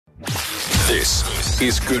This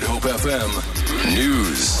is Good Hope FM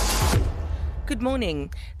News. Good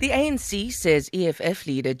morning. The ANC says EFF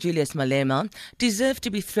leader Julius Malema deserved to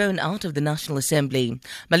be thrown out of the National Assembly.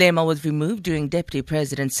 Malema was removed during Deputy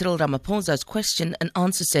President Cyril Ramaphosa's question and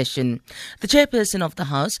answer session. The chairperson of the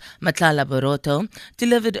House, Matlala Boroto,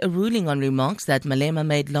 delivered a ruling on remarks that Malema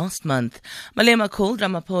made last month. Malema called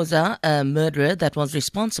Ramaphosa a murderer that was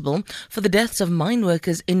responsible for the deaths of mine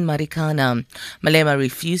workers in Marikana. Malema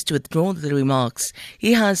refused to withdraw the remarks.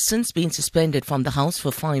 He has since been suspended from the House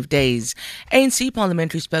for 5 days. ANC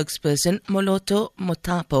parliamentary spokesperson Moloto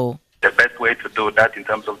Motapo. The best way to do that in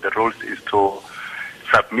terms of the rules is to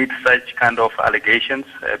submit such kind of allegations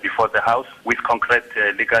before the House with concrete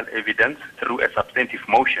legal evidence through a substantive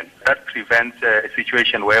motion. That prevents a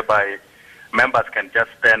situation whereby members can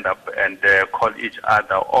just stand up and call each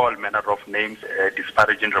other all manner of names,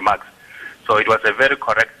 disparaging remarks. So it was a very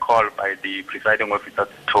correct call by the presiding officer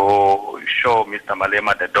to show Mr.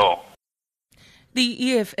 Malema the door.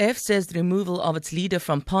 The EFF says the removal of its leader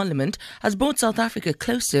from Parliament has brought South Africa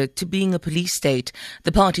closer to being a police state.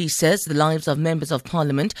 The party says the lives of members of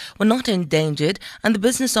Parliament were not endangered and the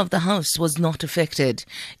business of the House was not affected.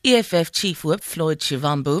 EFF Chief Whip Floyd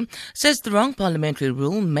Shivambu says the wrong parliamentary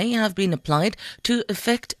rule may have been applied to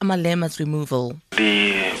effect Malema's removal.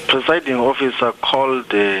 The presiding officer called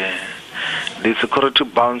the security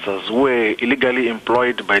bouncers who were illegally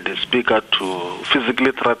employed by the Speaker to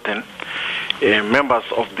physically threaten members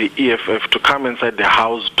of the EFF to come inside the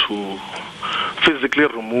House to physically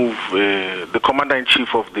remove the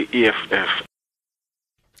Commander-in-Chief of the EFF.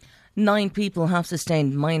 9 people have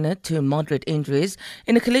sustained minor to moderate injuries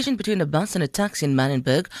in a collision between a bus and a taxi in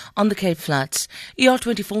Manenberg on the Cape Flats.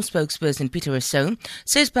 ER24 spokesperson Peter Rousseau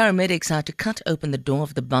says paramedics had to cut open the door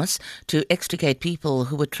of the bus to extricate people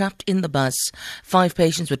who were trapped in the bus. 5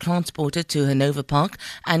 patients were transported to Hanover Park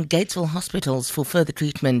and Gatesville hospitals for further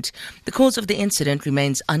treatment. The cause of the incident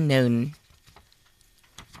remains unknown.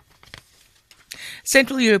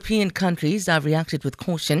 Central European countries have reacted with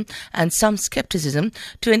caution and some scepticism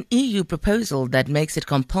to an EU proposal that makes it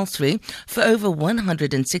compulsory for over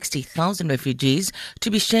 160,000 refugees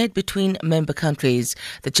to be shared between member countries.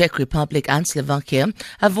 The Czech Republic and Slovakia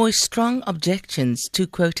have voiced strong objections to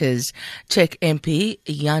quotas. Czech MP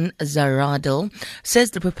Jan Zaradil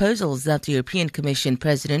says the proposals that the European Commission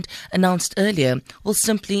President announced earlier will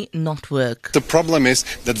simply not work. The problem is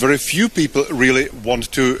that very few people really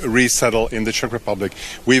want to resettle in the Czech Republic.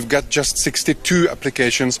 We've got just 62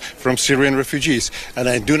 applications from Syrian refugees, and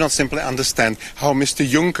I do not simply understand how Mr.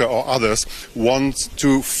 Juncker or others want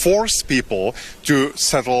to force people to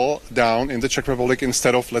settle down in the Czech Republic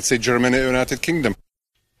instead of, let's say, Germany or United Kingdom.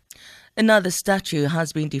 Another statue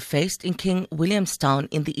has been defaced in King Williamstown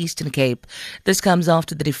in the Eastern Cape. This comes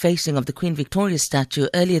after the defacing of the Queen Victoria statue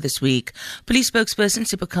earlier this week. Police spokesperson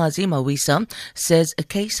Sipokazi Mawisa says a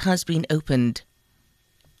case has been opened.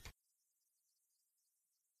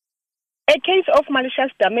 A case of malicious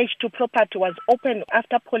damage to property was opened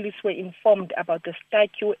after police were informed about the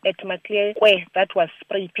statue at Maclear Square that was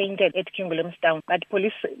spray-painted at King Williamstown. But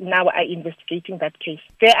police now are investigating that case.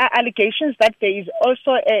 There are allegations that there is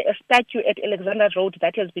also a statue at Alexander Road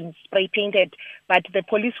that has been spray-painted, but the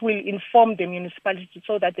police will inform the municipality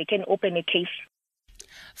so that they can open a case.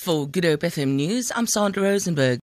 For Good Hope FM News, I'm Sandra Rosenberg.